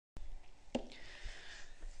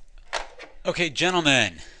Okay,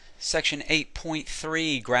 gentlemen, section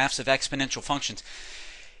 8.3, graphs of exponential functions.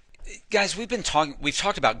 Guys, we've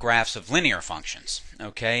talked about graphs of linear functions,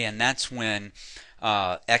 okay? And that's when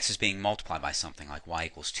x is being multiplied by something like y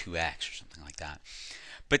equals 2x or something like that.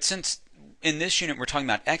 But since in this unit we're talking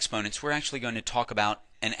about exponents, we're actually going to talk about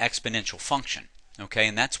an exponential function, okay?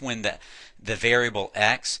 And that's when the variable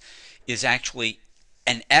x is actually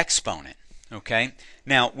an exponent, okay?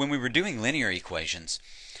 Now, when we were doing linear equations,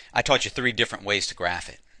 I taught you 3 different ways to graph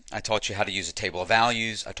it. I taught you how to use a table of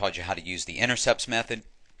values, I taught you how to use the intercepts method,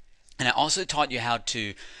 and I also taught you how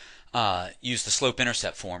to use the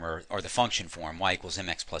slope-intercept form or the function form, y equals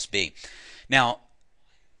mx plus b. Now,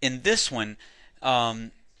 in this one,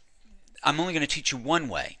 I'm only going to teach you one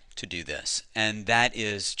way to do this, and that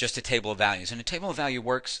is just a table of values. And a table of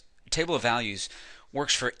values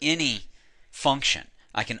works for any function.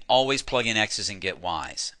 I can always plug in x's and get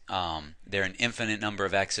y's. There are an infinite number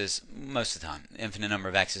of x's, most of the time, infinite number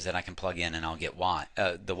of x's that I can plug in, and I'll get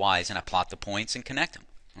the y's, and I plot the points and connect them.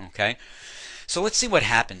 Okay, so let's see what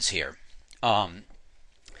happens here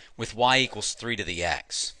with y equals 3 to the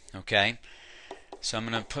x. Okay, so I'm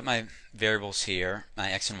going to put my variables here,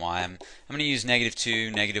 my x and y. I'm going to use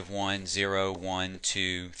 -2, -1, 0, 1,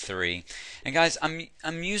 2, 3. And guys,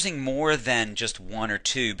 I'm using more than just 1 or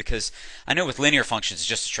 2 because I know with linear functions it's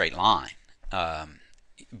just a straight line.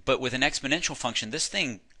 But with an exponential function, this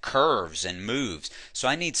thing curves and moves. So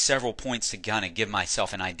I need several points to kind of give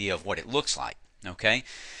myself an idea of what it looks like. Okay?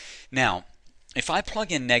 Now, if I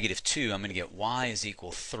plug in -2, I'm going to get y is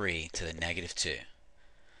equal 3 to the -2.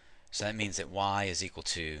 So that means that y is equal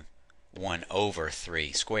to 1 over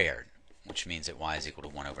 3 squared, which means that y is equal to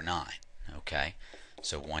 1 over 9. Okay,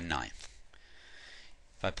 so 1/9.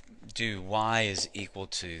 If I do y is equal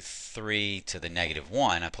to 3 to the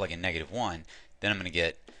 -1, I plug in -1, then I'm going to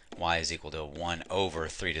get y is equal to 1 over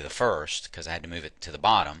 3 to the first, because I had to move it to the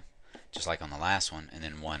bottom, just like on the last one, and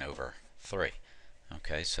then 1 over 3.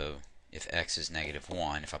 Okay, so if x is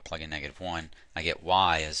 -1, if I plug in -1, I get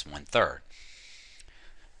y as 1/3.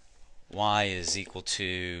 Y is equal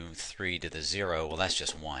to 3 to the 0. Well, that's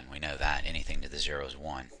just 1. We know that. Anything to the 0 is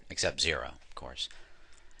 1, except 0, of course.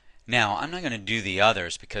 Now, I'm not going to do the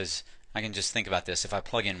others because I can just think about this. If I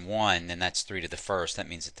plug in 1, then that's 3 to the first. That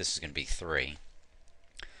means that this is going to be 3.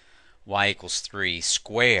 Y equals 3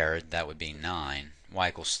 squared, that would be 9. Y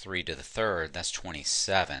equals 3 to the third, that's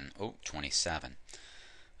 27. Oh, 27.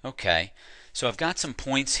 Okay, so I've got some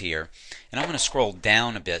points here, and I'm going to scroll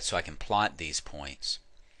down a bit so I can plot these points.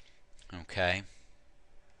 Okay,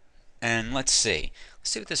 and let's see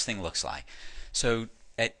what this thing looks like. So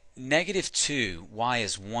at -2, y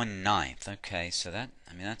is 1/9. Okay, so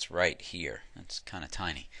that's right here. That's kind of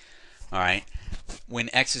tiny. All right, when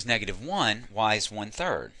x is -1, y is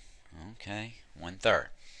 1/3. Okay, 1/3.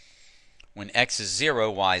 When x is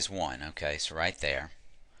 0, y is 1. Okay, so right there.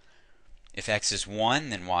 If x is 1,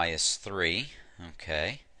 then y is 3.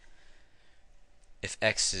 Okay. If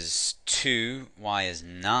x is 2, y is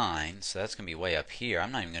 9, so that's going to be way up here.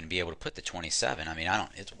 I'm not even going to be able to put the 27. I mean,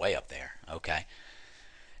 it's way up there. Okay.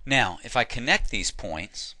 Now, if I connect these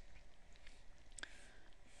points,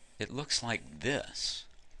 it looks like this.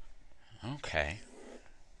 Okay.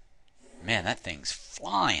 Man, that thing's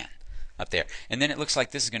flying up there. And then it looks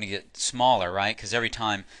like this is going to get smaller, right? Because every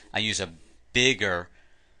time I use a bigger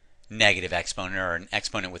negative exponent or an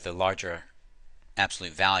exponent with a larger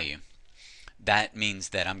absolute value, that means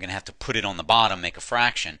that I'm going to have to put it on the bottom, make a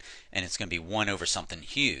fraction, and it's going to be 1 over something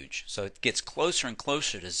huge. So it gets closer and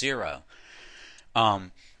closer to 0.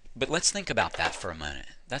 But let's think about that for a minute.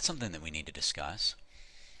 That's something that we need to discuss.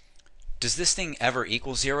 Does this thing ever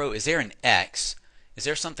equal 0? Is there an x? Is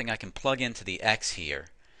there something I can plug into the x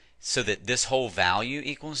here so that this whole value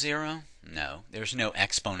equals 0? No. There's no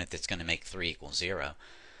exponent that's going to make 3 equal 0.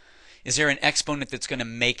 Is there an exponent that's going to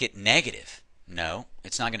make it negative? No,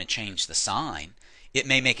 it's not going to change the sign. It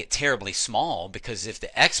may make it terribly small because if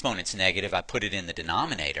the exponent's negative, I put it in the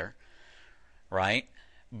denominator, right?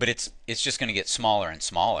 But it's just going to get smaller and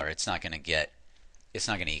smaller. It's not going to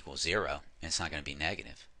equal 0. It's not going to be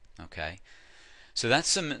negative. Okay, so that's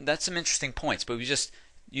some interesting points. But we just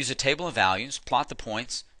use a table of values, plot the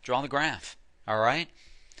points, draw the graph. All right,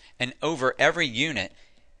 and over every unit,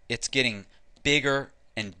 it's getting bigger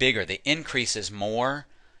and bigger. The increase is more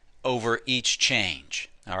over each change,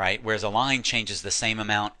 all right, whereas a line changes the same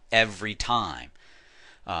amount every time.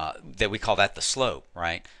 That we call that the slope,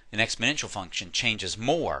 right? An exponential function changes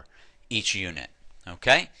more each unit.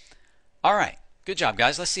 Okay, all right, good job,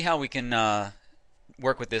 guys. Let's see how we can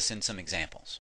work with this in some examples.